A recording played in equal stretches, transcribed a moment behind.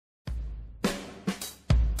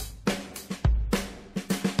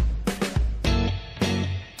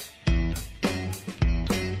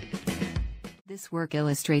This work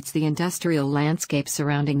illustrates the industrial landscape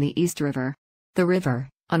surrounding the East River. The river,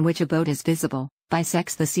 on which a boat is visible,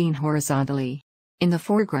 bisects the scene horizontally. In the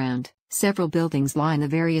foreground, several buildings line the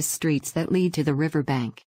various streets that lead to the river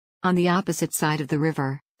bank. On the opposite side of the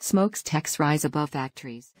river, smokestacks rise above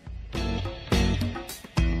factories.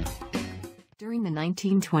 During the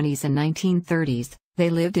 1920s and 1930s, they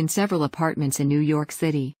lived in several apartments in New York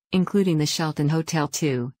City, including the Shelton Hotel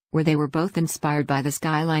II, where they were both inspired by the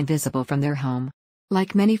skyline visible from their home.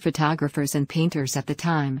 Like many photographers and painters at the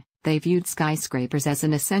time, they viewed skyscrapers as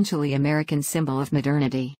an essentially American symbol of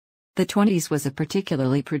modernity. The 20s was a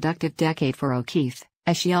particularly productive decade for O'Keeffe,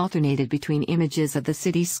 as she alternated between images of the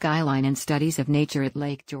city's skyline and studies of nature at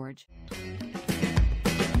Lake George.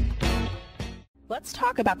 Let's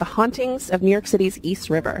talk about the hauntings of New York City's East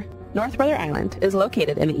River. North Brother Island is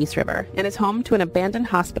located in the East River and is home to an abandoned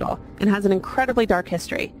hospital and has an incredibly dark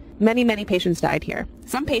history. Many patients died here.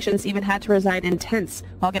 Some patients even had to reside in tents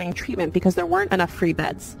while getting treatment because there weren't enough free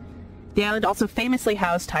beds. The island also famously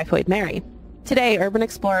housed Typhoid Mary. Today, urban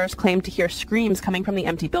explorers claim to hear screams coming from the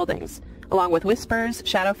empty buildings, along with whispers,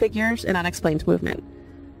 shadow figures, and unexplained movement.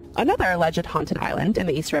 Another alleged haunted island in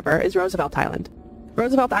the East River is Roosevelt Island.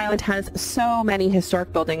 Roosevelt Island has so many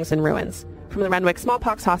historic buildings and ruins, from the Renwick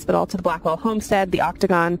Smallpox Hospital to the Blackwell Homestead, the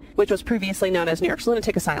Octagon, which was previously known as New York's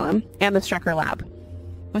Lunatic Asylum, and the Strecker Lab.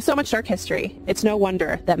 With so much dark history, it's no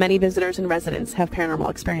wonder that many visitors and residents have paranormal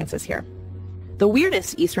experiences here. The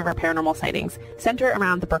weirdest East River paranormal sightings center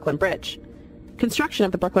around the Brooklyn Bridge. Construction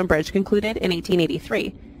of the Brooklyn Bridge concluded in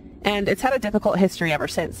 1883, and it's had a difficult history ever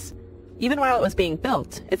since. Even while it was being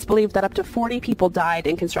built, it's believed that up to 40 people died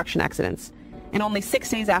in construction accidents, and only 6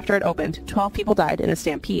 days after it opened, 12 people died in a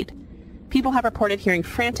stampede. People have reported hearing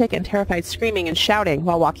frantic and terrified screaming and shouting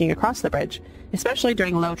while walking across the bridge, especially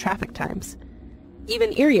during low traffic times.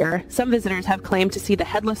 Even eerier, some visitors have claimed to see the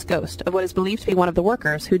headless ghost of what is believed to be one of the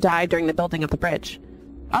workers who died during the building of the bridge.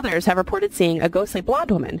 Others have reported seeing a ghostly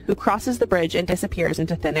blonde woman who crosses the bridge and disappears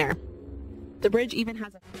into thin air. The bridge even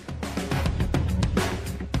has a...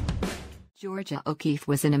 Georgia O'Keeffe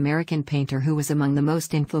was an American painter who was among the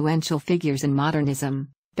most influential figures in modernism,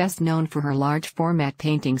 best known for her large-format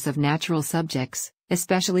paintings of natural subjects,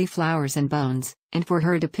 especially flowers and bones, and for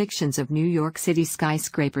her depictions of New York City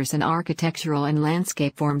skyscrapers and architectural and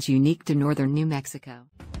landscape forms unique to northern New Mexico.